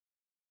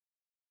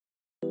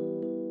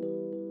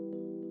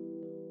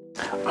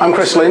I'm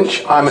Chris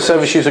Lynch, I'm a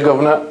Service User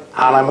Governor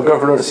and I'm a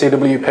Governor at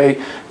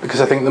CWP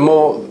because I think the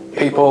more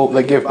people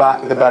that give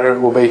back, the better it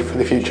will be for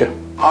the future.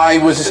 I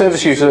was a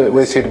Service User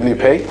with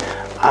CWP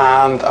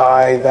and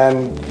I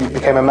then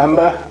became a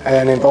member,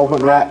 an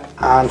involvement rep,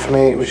 and for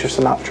me it was just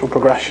a natural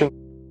progression.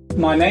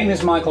 My name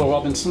is Michael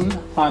Robinson.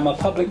 I'm a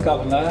Public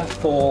Governor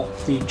for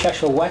the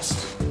Cheshire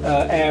West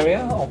area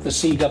of the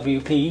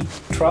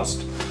CWP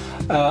Trust.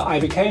 I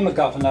became a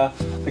Governor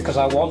because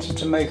I wanted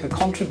to make a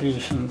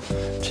contribution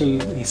to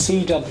the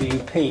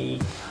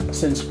CWP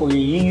since we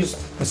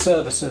used the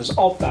services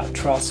of that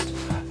trust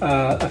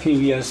a few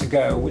years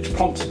ago, which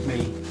prompted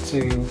me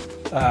to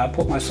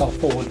put myself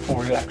forward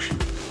for election.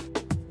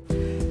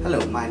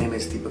 Hello, my name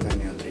is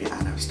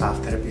and I'm Staff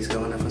Therapies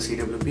Governor for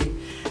CWP.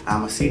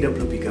 I'm a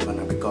CWP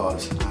Governor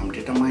because I'm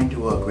determined to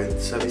work with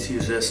service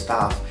users,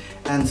 staff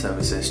and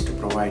services to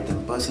provide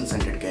them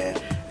person-centered care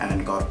and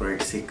incorporate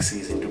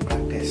 6Cs into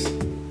practice.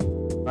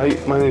 Hi,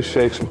 my name is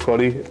Ferguson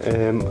Quarry.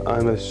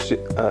 I'm an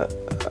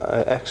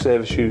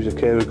ex-service user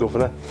carer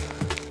governor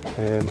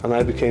and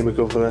I became a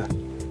governor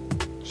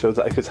so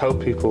that I could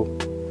help people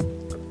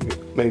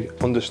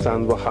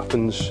understand what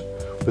happens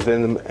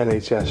within the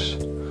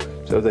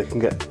NHS so they can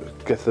get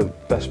the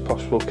best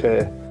possible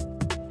care.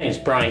 My name is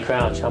Brian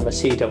Crouch. I'm a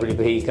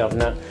CWP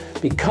Governor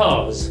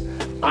because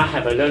I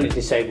have a learning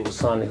disabled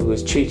son who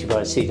was treated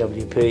by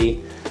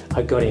CWP.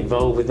 I got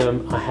involved with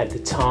them. I had the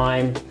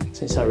time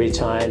since I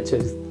retired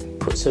to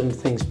put some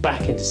things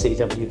back into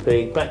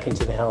CWP, back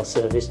into the health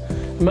service,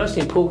 and most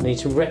importantly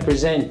to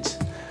represent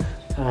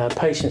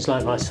patients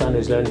like my son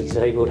who's learning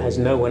disabled, has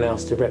no one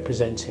else to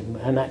represent him,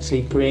 and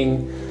actually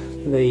bring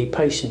the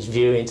patient's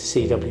view into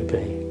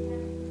CWP.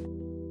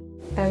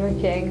 Emma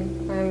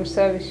King. I'm a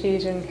Service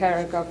User and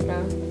Carer Governor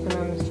and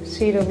I'm a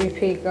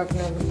CWP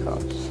Governor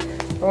because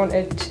I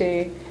wanted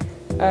to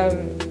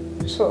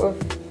sort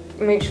of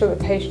make sure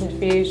that patients'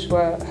 views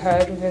were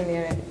heard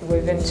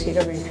within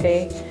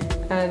CWP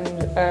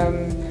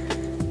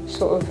and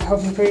sort of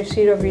help improve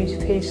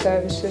CWP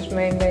services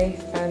mainly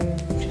and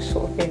just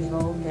sort of be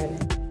involved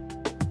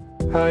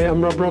really. Hi,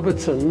 I'm Rob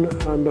Robertson.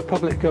 I'm a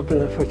Public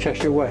Governor for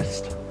Cheshire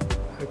West.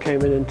 I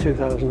came in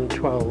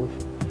 2012.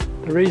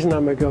 The reason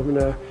I'm a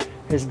Governor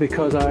is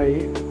because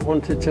I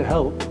wanted to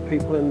help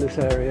people in this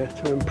area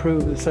to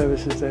improve the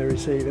services they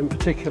receive, in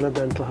particular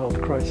mental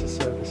health crisis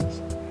services.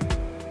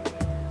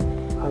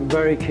 I'm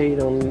very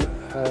keen on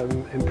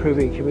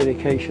improving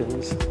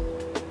communications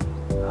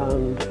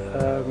and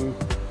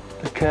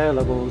the care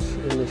levels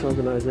in this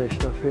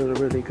organisation I feel are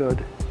really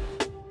good.